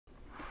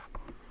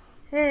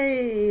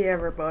Hey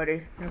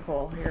everybody,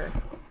 Nicole here.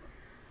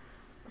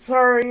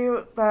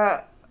 Sorry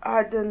that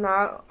I did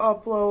not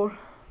upload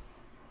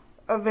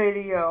a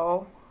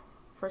video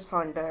for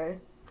Sunday.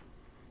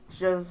 It's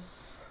just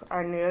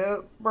I need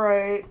a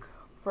break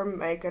from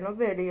making a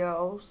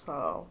video,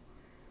 so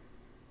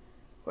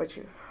which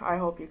I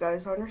hope you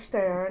guys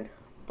understand,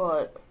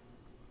 but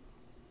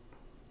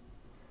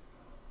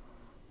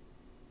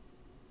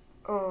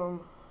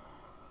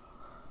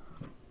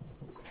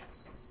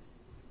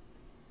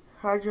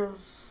I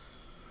just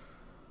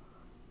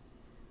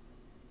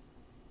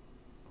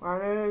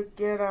wanted to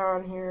get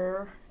on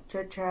here,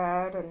 chit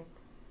chat, and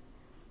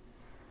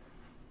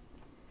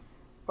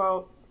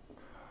about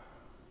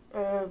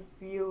if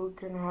you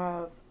can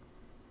have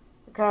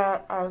a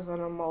cat as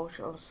an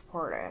emotional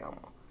support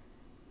animal.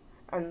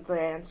 And the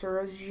answer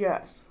is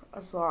yes,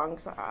 as long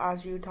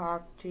as you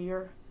talk to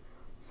your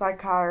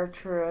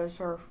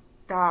psychiatrist or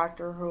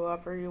doctor,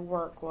 whoever you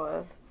work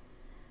with,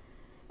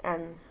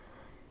 and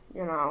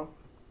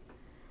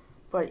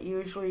but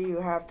usually you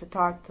have to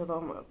talk to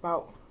them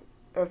about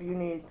if you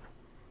need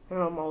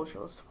an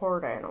emotional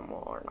support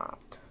animal or not.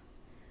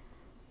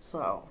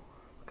 So,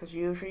 because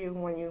usually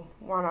when you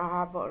want to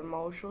have an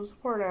emotional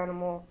support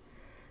animal,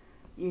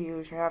 you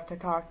usually have to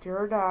talk to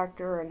your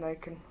doctor, and they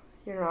can,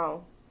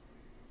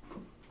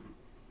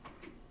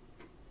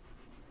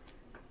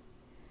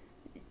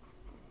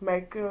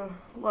 make a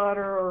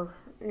letter or,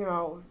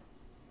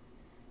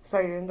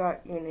 stating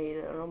that you need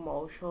an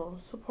emotional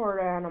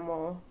support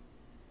animal.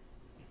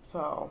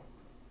 So,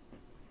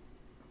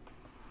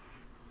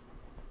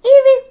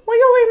 Evie, will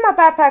you leave my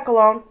backpack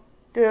alone,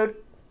 dude?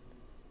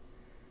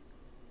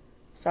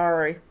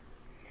 Sorry.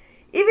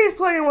 Evie's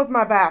playing with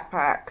my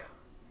backpack,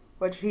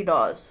 which he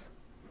does.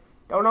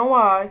 Don't know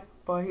why,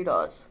 but he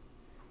does.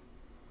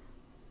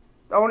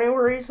 The only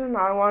reason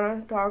I want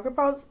to talk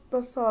about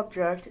the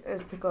subject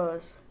is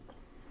because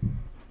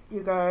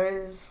you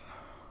guys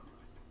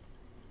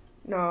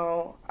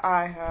know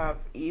I have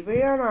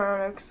E.S.A and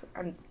Onyx,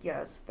 and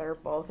yes, they're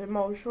both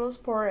emotional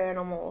support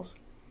animals,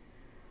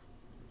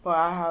 but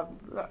I have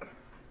the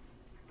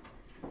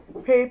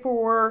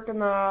paperwork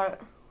and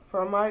that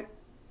from my,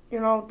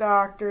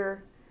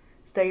 doctor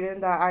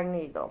stating that I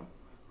need them,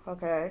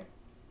 okay?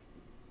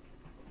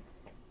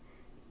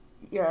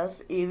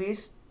 Yes,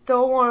 Evie's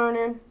still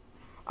learning.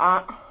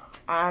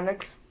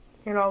 Onyx,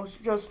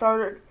 just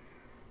started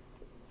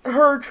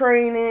her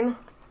training,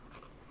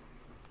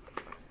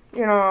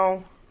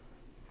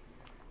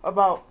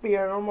 about being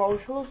an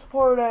emotional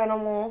support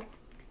animal.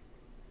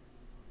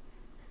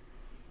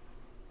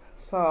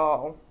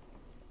 So,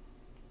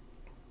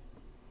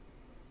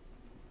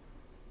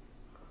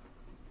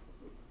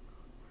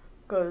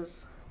 because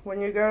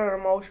when you get an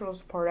emotional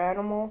support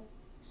animal,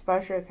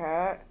 especially a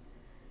cat,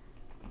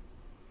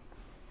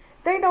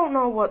 they don't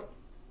know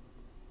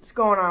what's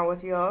going on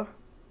with you.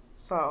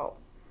 So,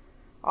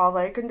 all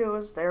they can do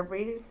is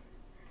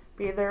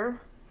be there,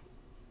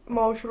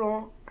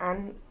 emotional,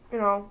 and,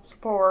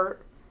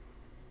 support.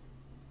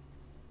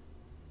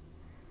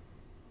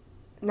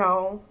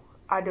 No,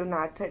 I do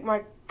not take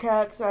my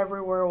cats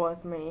everywhere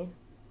with me,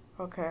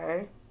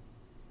 okay?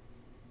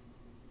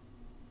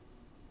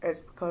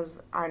 It's because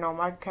I know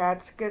my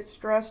cats get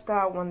stressed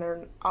out when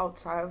they're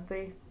outside of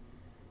the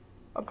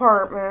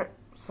apartment,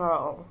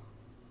 so.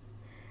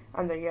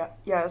 And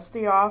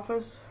the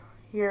office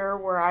here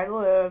where I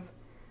live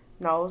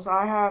knows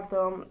I have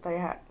them. They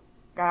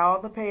got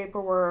all the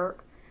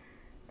paperwork,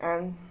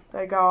 and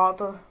they got all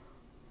the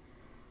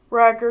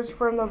records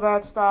from the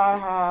vets that I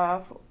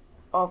have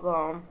of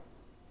them.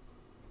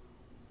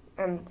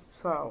 And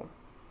so,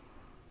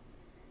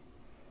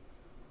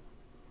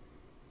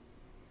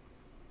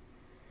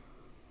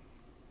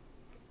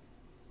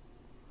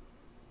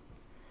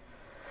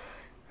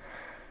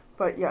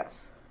 but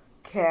yes,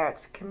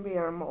 cats can be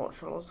an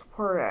emotional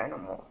support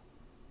animal.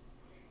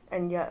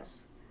 And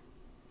yes,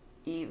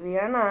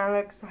 E.S.A and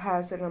Onyx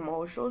has an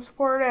emotional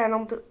support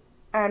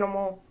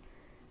animal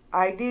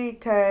ID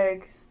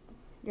tags,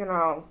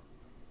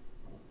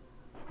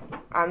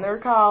 on their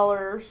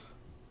collars.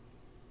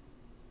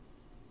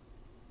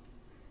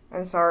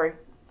 And sorry,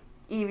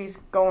 Evie's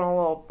going a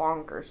little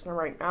bonkers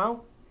right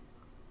now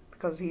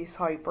because he's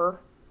hyper.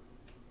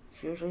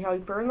 He's usually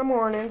hyper in the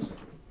mornings,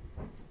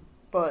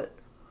 but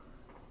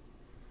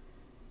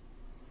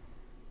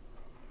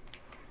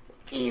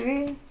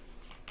Evie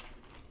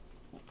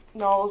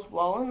knows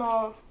well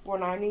enough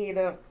when I need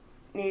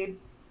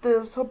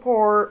the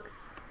support,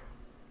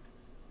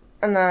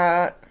 and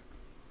that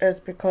is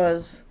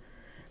because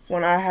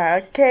when I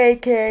had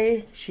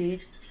KK,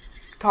 she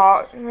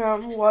taught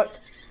him what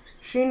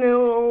she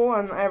knew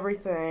and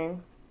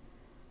everything.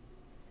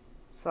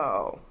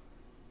 So,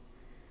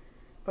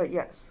 but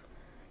yes,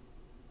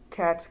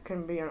 cats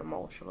can be an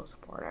emotional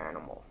support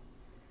animal.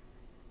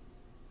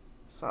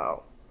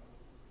 So,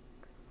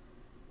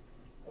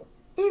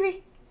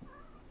 Evie.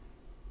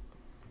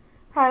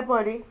 Hi,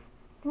 buddy.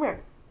 Come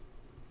here.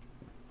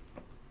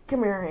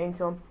 Come here,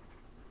 Angel.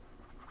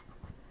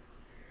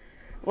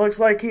 Looks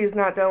like he's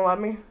not gonna let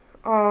me,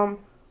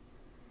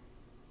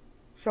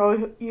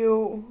 show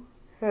you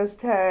his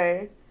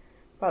tag,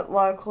 but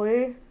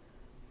luckily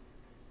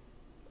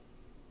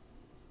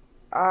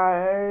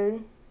I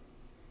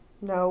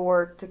know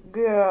where to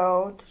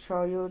go to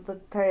show you the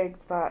tags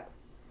that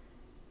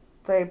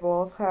they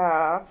both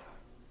have.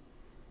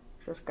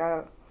 Just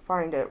gotta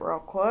find it real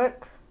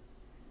quick.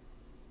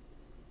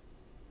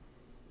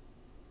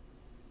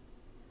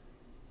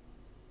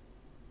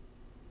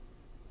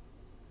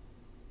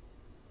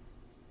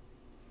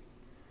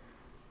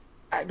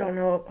 I don't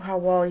know how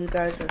well you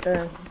guys are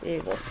going to be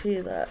able to see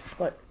that,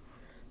 but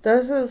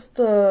this is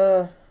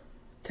the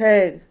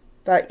tag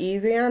that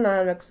E.S.A and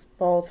Onyx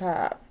both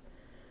have.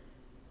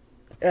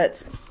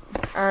 It's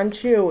on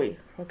Chewy,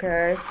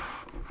 okay?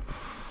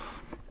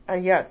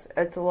 And yes,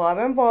 it's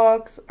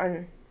 $11,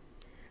 and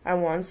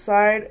on one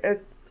side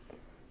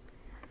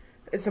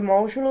it's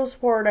emotional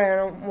support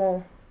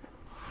animal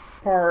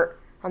part.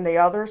 On the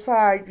other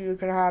side, you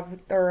can have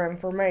their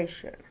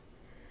information,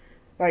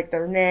 like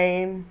their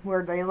name,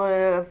 where they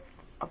live,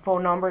 a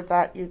phone number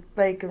that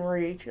they can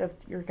reach if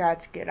your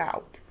cats get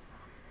out.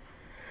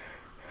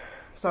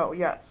 So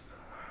yes,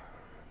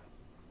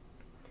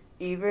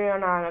 E.S.A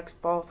and Onyx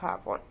both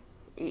have one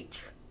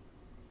each.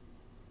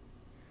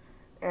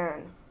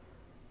 And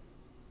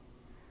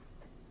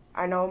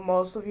I know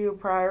most of you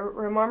probably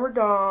remember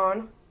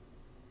Dawn,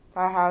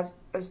 that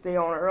is the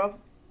owner of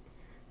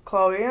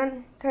Chloe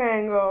and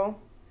Tango.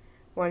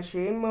 When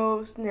she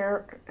moves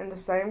near in the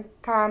same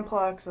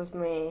complex as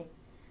me,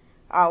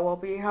 I will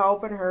be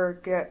helping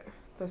her get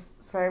the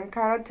same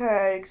kind of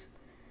tags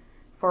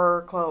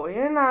for Chloe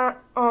and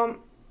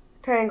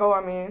Tango,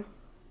 I mean.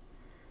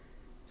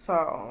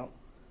 So,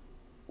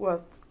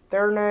 with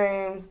their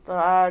names, the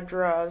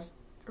address,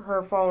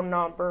 her phone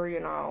number, you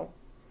know,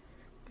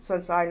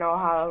 since I know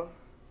how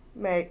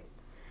to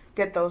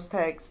get those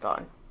tags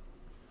done.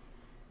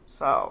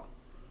 So,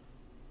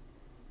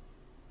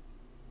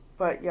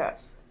 but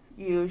yes,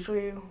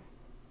 usually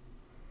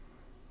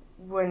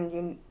when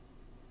you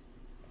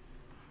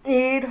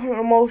need an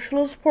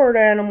emotional support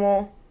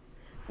animal,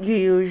 you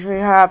usually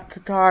have to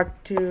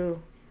talk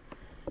to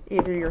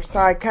either your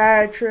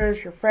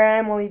psychiatrist, your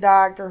family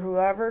doctor,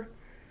 whoever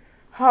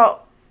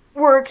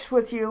works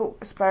with you,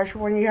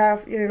 especially when you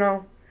have, you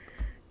know,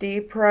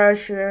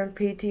 depression,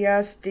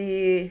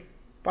 PTSD,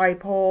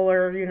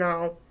 bipolar, you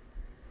know,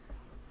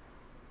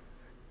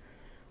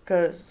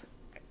 because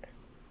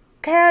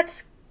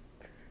cats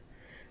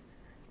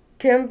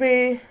can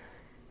be,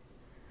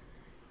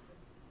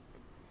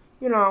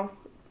 you know,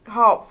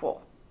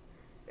 helpful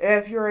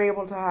if you're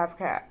able to have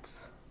cats.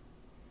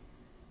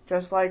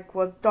 Just like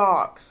with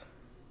dogs,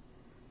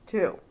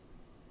 too.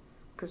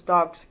 Because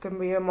dogs can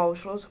be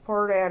emotional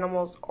support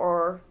animals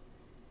or,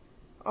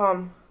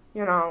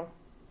 you know,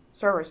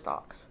 service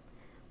dogs.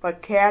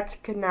 But cats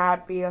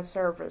cannot be a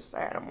service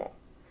animal.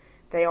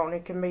 They only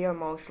can be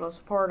emotional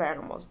support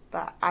animals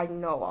that I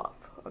know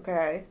of,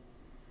 okay?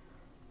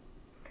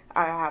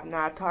 I have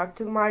not talked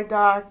to my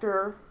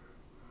doctor,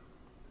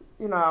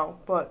 you know,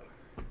 but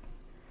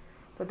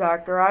the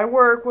doctor I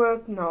work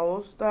with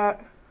knows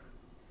that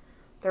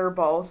they're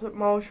both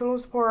emotional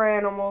support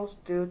animals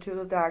due to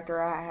the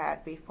doctor I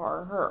had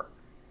before her.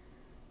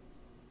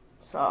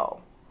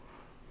 So,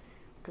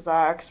 because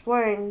I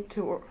explained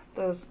to her,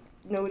 this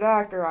new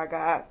doctor I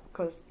got,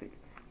 because the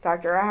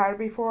doctor I had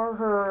before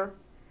her,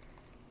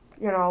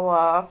 you know,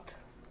 left.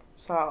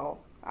 So,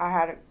 I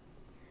had to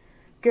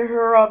get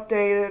her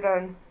updated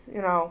and,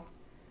 you know,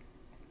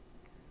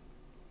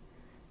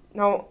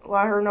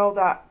 let her know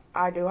that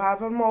I do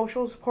have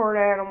emotional support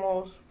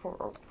animals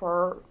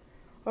for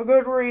a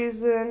good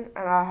reason,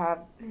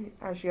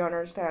 and she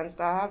understands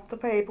that I have the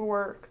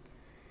paperwork.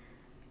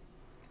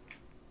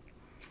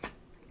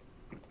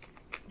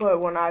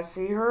 But when I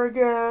see her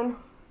again,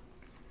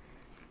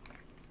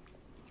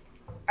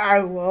 I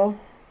will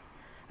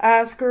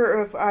ask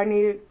her if I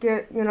need to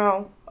get, you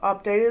know,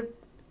 updated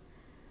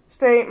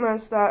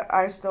statements that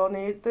I still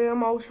need the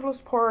emotional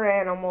support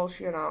animals,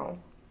 you know.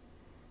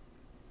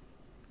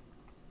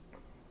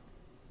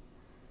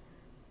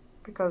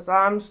 Because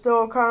I'm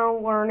still kind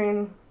of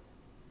learning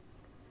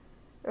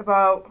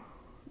about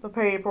the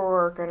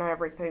paperwork and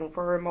everything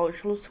for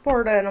emotional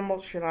support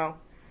animals, you know.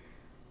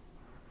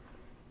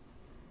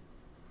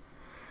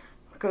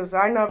 Because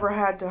I never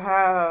had to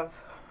have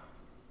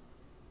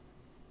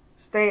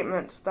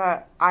statements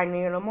that I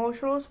need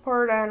emotional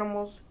support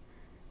animals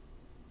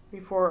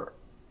before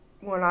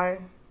when I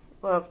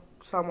lived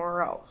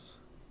somewhere else.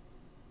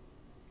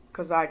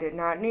 Because I did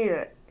not need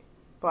it,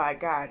 but I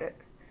got it.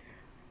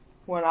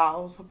 When I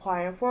was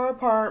applying for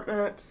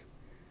apartments,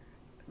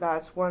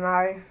 that's when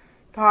I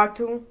talked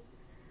to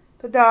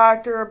the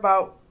doctor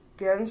about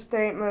getting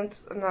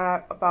statements and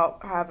that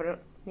about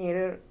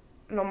needed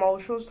an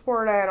emotional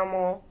support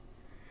animal,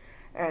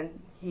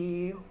 and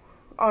he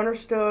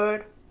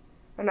understood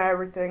and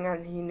everything,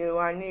 and he knew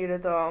I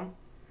needed them,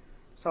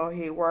 so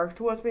he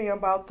worked with me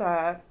about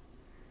that.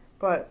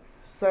 But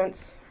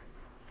since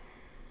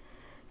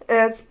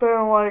it's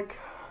been like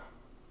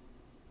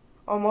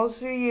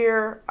almost a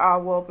year, I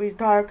will be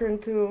talking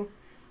to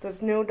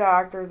this new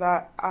doctor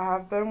that I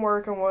have been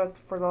working with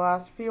for the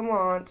last few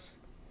months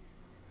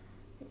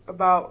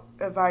about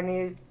if I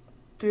need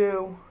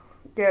to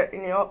get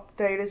any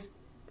updated,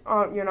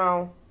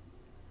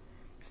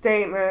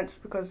 statements,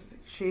 because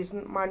she's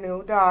my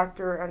new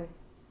doctor and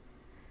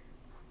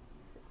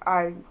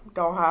I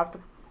don't have the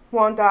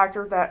one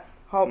doctor that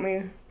helped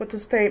me with the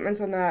statements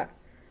and that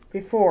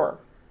before.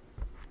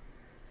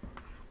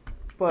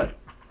 But,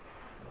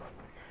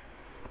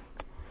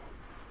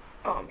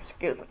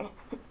 excuse me.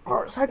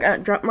 For a second, I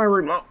dropped my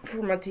remote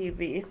for my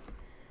TV.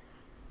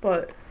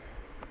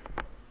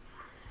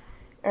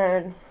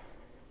 And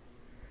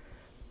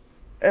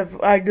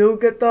if I do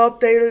get the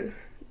updated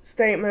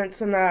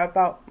statements and that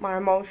about my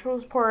emotional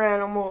support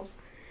animals,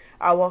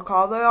 I will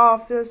call the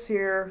office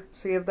here,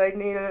 see if they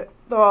need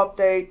the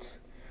updates,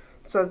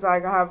 since I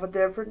have a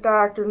different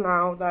doctor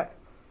now that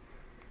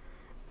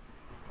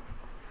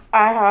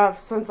I have,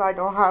 since I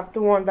don't have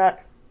the one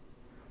that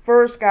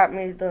first got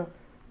me the,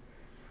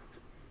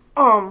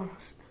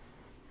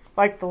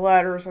 like the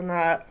letters and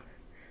that,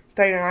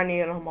 stating I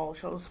need an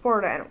emotional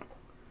support animal.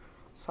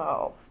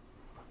 So,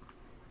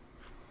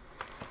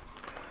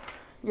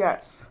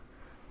 yes.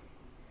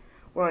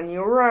 When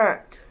you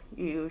rent,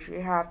 you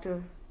usually have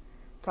to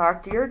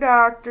talk to your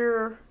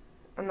doctor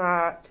and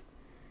that,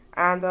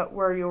 and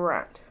where you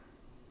rent.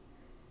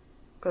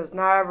 Because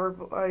not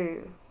everybody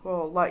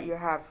will let you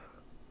have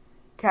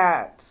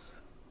cats,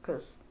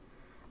 because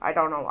I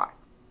don't know why.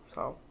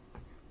 So,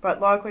 but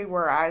luckily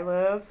where I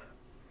live,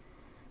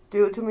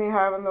 due to me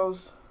having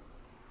those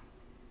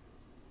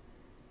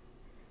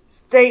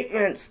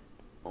statements,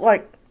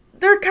 like,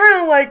 they're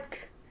kind of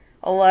like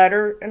a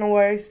letter in a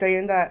way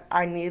stating that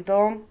I need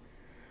them.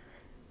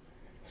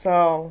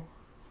 So,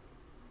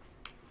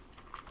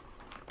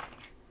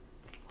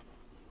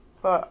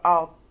 but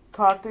I'll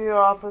talk to the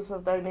office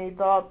if they need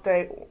the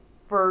update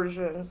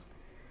versions,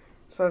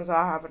 since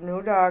I have a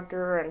new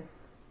doctor and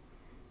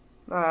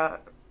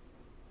that.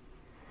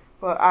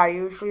 But I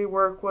usually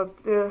work with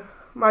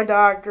my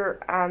doctor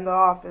and the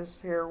office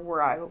here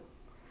where I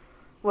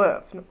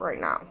live right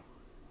now.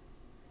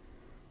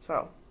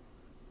 So,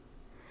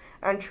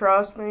 and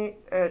trust me,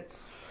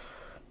 it's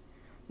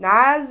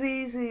not as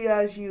easy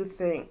as you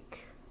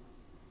think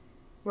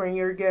when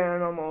you're getting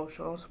an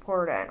emotional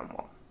support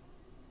animal.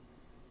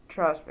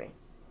 Trust me.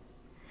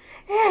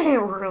 It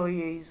ain't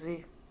really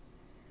easy.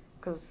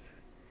 Because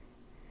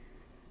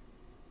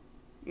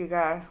you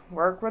gotta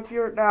work with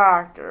your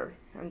doctor.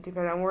 And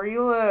depending on where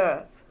you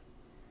live,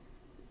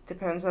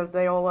 depends if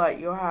they'll let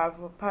you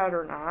have a pet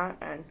or not.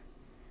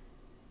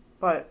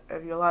 But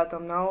if you let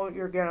them know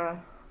you're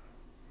gonna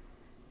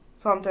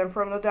something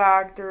from the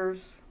doctors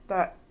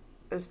that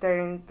is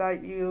stating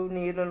that you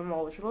need an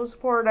emotional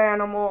support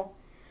animal,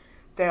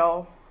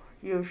 they'll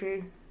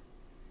usually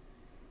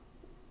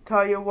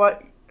tell you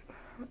what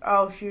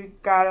else you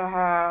gotta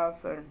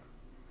have, and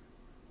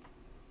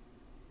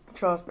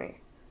trust me,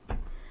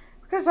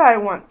 because I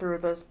went through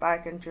this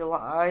back in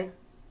July,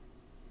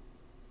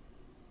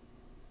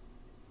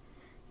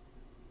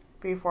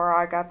 before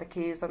I got the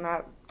keys and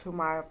that to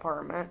my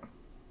apartment.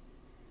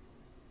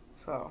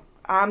 So,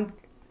 I'm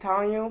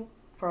telling you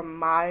from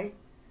my,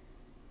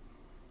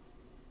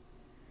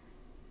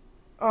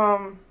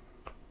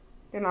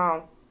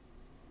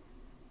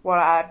 what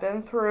I've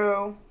been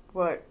through,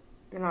 because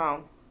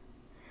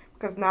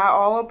not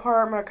all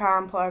apartment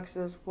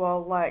complexes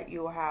will let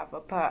you have a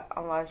pet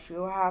unless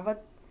you have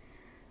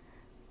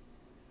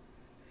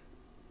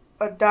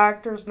a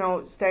doctor's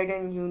note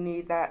stating you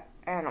need that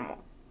animal.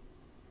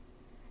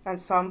 And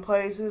some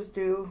places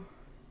do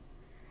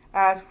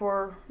ask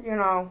for,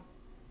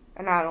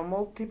 an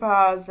animal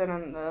deposit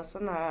and this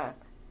and that.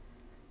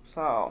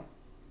 So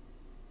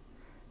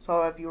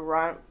if you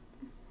rent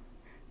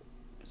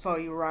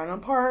an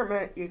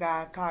apartment, you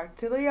gotta talk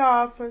to the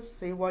office,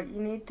 see what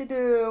you need to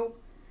do,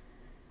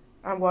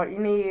 and what you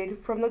need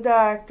from the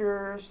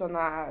doctors and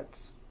that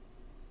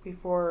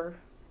before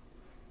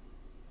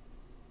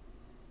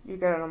you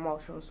get an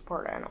emotional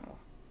support animal.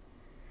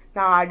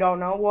 Now, I don't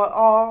know what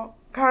all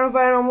kind of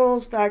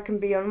animals that can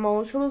be an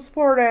emotional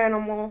support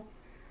animal,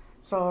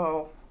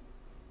 so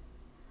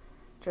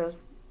just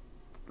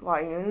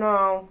let you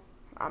know,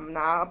 I'm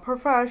not a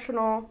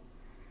professional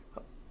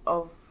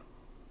of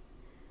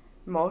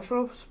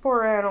emotional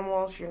support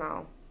animals,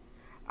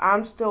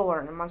 I'm still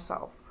learning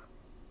myself.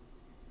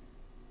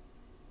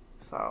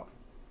 So,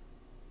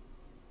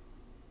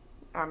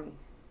 I'm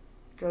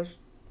just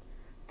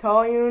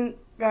telling you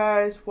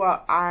guys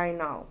what I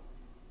know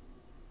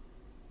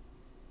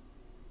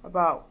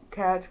about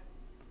cats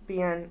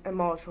being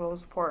emotional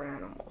support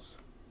animals.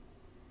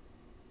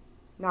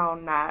 Now,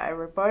 not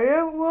everybody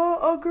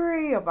will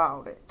agree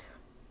about it.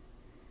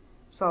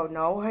 So,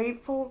 no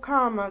hateful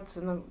comments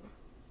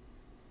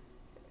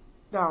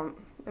down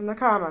in the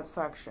comments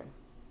section,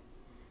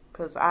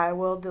 because I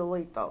will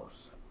delete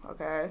those,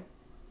 okay?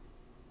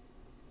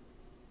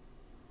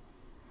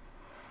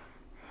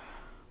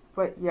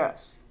 But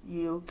yes,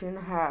 you can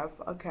have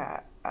a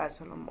cat as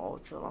an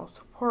emotional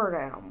support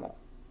animal,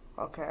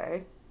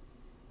 okay?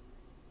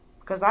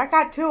 Because I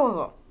got 2 of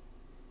them.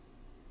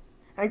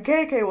 And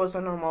KK was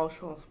an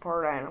emotional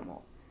support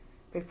animal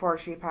before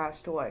she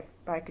passed away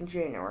back in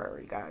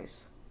January,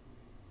 guys.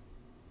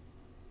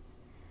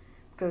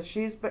 Because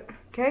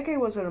KK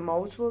was an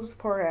emotional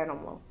support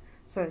animal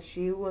since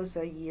she was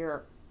a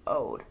year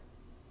old.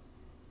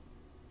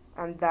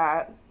 And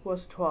that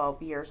was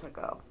 12 years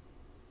ago.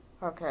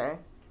 Okay?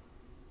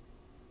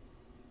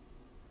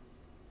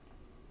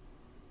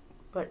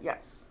 But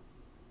yes.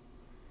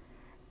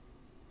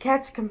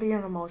 Cats can be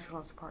an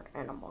emotional support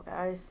animal,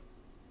 guys.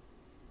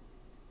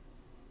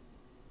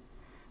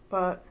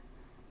 But,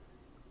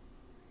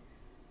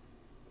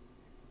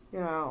 you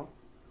know,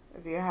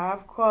 if you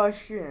have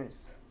questions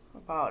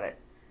about it,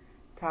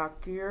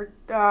 talk to your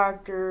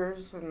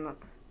doctors and,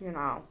 you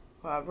know,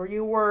 whoever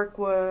you work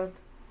with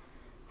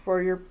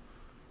for your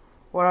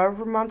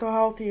whatever mental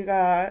health you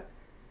got.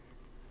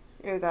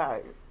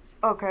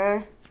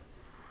 Okay?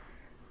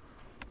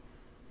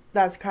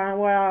 That's kind of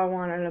what I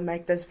wanted to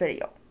make this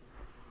video.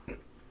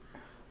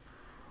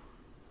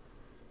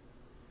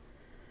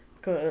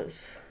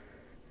 Because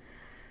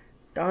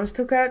Dawn's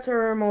two cats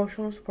are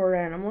emotional support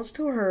animals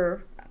to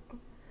her.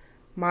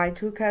 My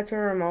two cats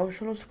are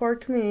emotional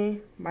support to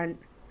me. My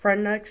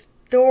friend next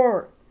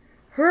door,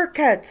 her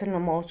cat's an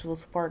emotional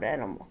support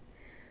animal.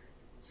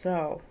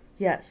 So,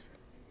 yes.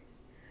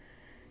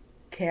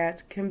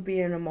 Cats can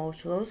be an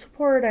emotional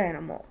support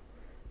animal.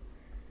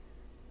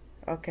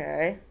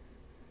 Okay?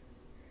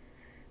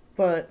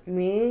 But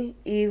me,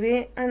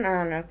 Evie, and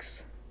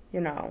Onyx, you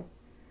know,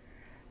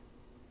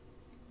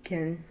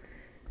 can...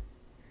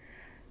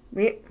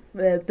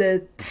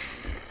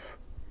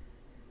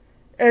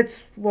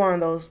 It's one of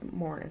those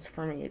mornings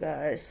for me,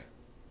 guys.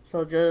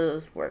 So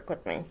just work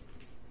with me.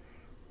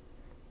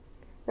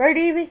 Right,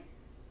 Evie?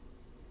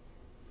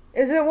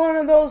 Is it one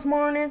of those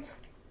mornings?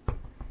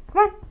 Come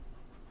on.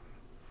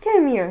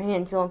 Give me your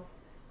hand, John.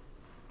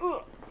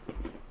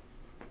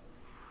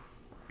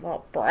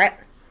 Little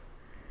brat.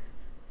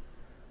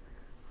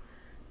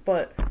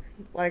 But,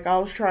 like I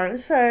was trying to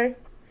say,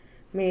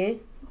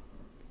 me,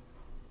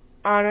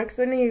 Onyx,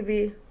 and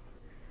Evie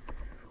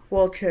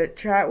will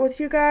chit-chat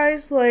with you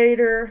guys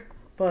later.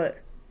 But,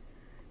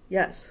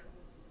 yes,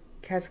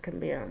 cats can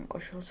be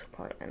emotional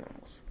support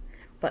animals.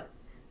 But,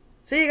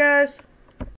 see you guys.